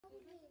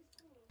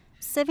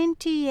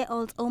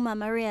70-year-old Oma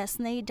Maria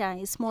Snyder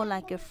is more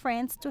like a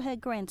friend to her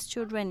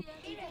grandchildren.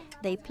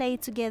 They play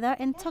together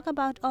and talk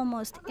about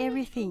almost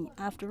everything.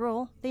 After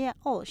all, they are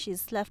all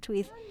she's left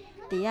with.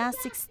 They are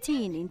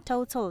 16 in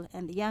total,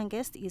 and the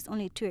youngest is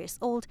only 2 years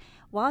old,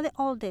 while the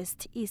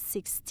oldest is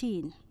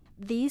 16.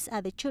 These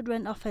are the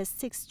children of her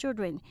 6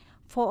 children.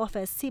 4 of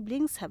her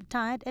siblings have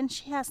died, and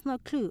she has no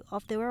clue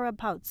of the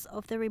whereabouts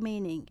of the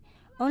remaining.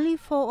 Only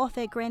 4 of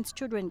her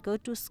grandchildren go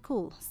to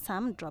school.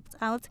 Some dropped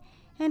out,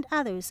 and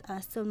others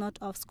are still not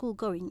of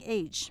school-going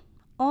age.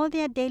 All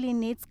their daily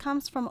needs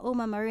comes from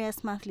Oma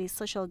Maria's monthly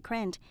social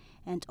grant,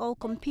 and all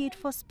compete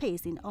for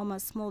space in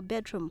Oma's small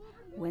bedroom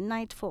when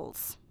night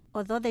falls.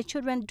 Although the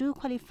children do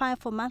qualify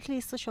for monthly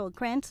social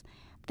grants,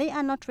 they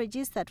are not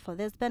registered for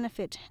this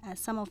benefit, as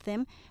some of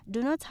them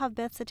do not have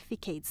birth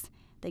certificates.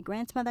 The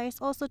grandmother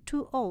is also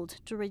too old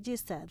to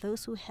register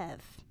those who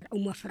have.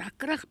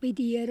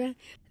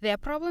 Their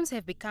problems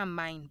have become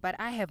mine, but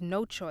I have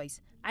no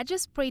choice. I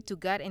just pray to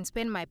God and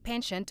spend my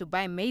pension to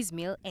buy maize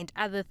meal and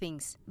other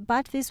things.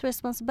 But this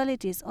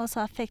responsibility is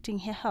also affecting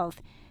her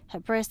health. Her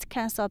breast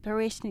cancer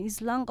operation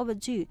is long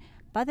overdue,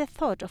 but the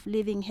thought of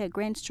leaving her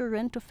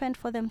grandchildren to fend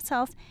for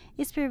themselves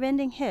is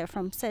preventing her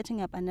from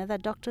setting up another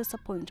doctor's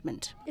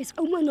appointment. If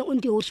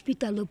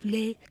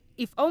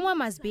Oma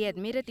must be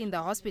admitted in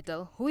the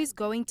hospital, who is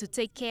going to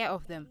take care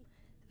of them?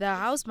 The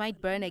house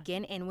might burn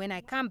again, and when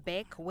I come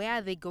back, where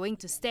are they going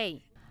to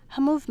stay?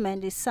 Her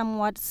movement is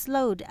somewhat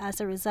slowed as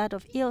a result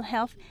of ill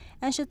health,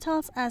 and she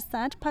tells us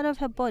that part of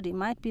her body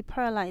might be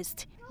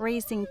paralyzed.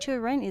 Raising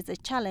children is a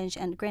challenge,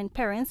 and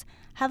grandparents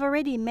have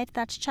already met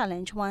that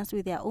challenge once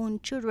with their own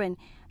children.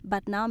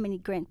 But now many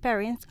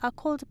grandparents are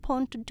called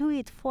upon to do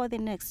it for the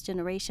next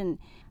generation.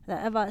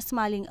 The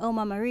ever-smiling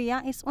Oma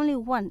Maria is only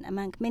one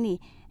among many,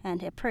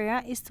 and her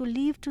prayer is to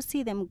live to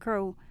see them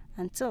grow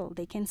until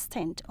they can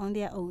stand on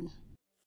their own.